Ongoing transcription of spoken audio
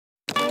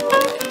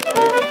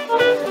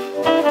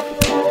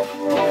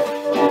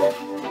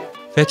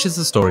Fetch is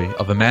the story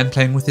of a man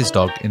playing with his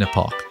dog in a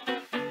park.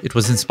 It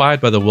was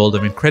inspired by the world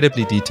of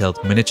incredibly detailed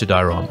miniature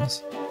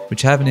dioramas,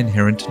 which have an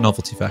inherent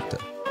novelty factor.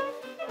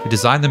 We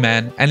designed the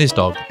man and his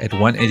dog at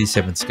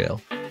 1/87th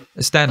scale,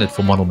 a standard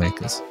for model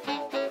makers.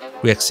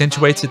 We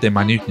accentuated their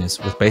minuteness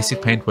with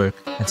basic paintwork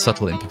and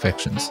subtle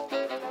imperfections,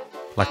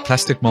 like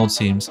plastic mold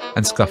seams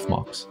and scuff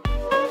marks.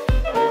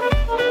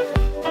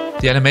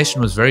 The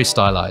animation was very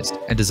stylized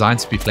and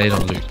designed to be played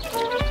on loop.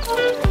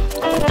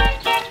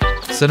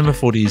 Cinema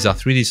 4D is our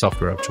 3D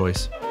software of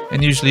choice,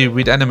 and usually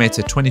we'd animate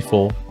at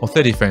 24 or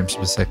 30 frames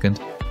per second,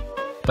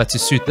 but to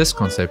suit this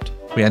concept,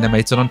 we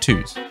animate it on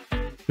 2s,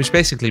 which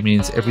basically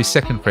means every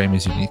second frame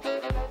is unique,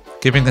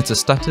 giving it a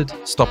stuttered,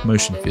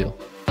 stop-motion feel.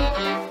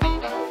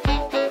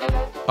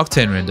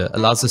 Octane Render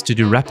allows us to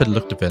do rapid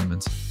look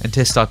development and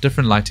test out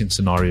different lighting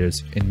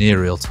scenarios in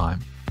near real time.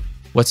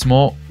 What's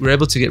more, we're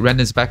able to get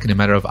renders back in a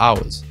matter of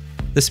hours.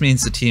 This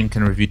means the team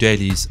can review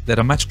dailies that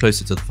are much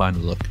closer to the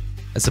final look,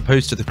 as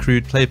opposed to the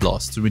crude play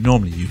blasts we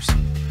normally use.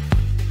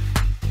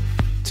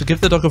 To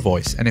give the dog a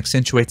voice and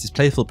accentuate his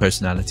playful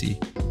personality,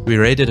 we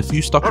raided a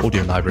few stock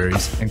audio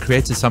libraries and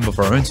created some of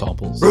our own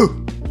samples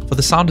for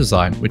the sound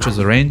design, which was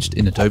arranged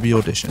in Adobe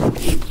Audition.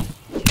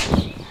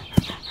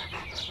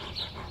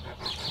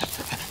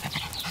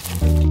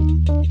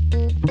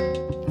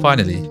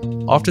 Finally,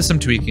 after some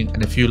tweaking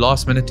and a few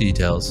last-minute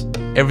details,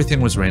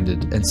 everything was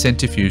rendered and sent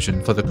to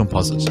Fusion for the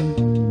composite.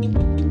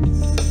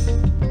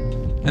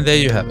 And there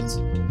you have it.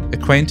 A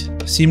quaint,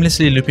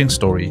 seamlessly looping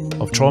story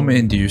of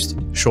trauma-induced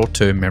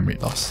short-term memory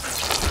loss.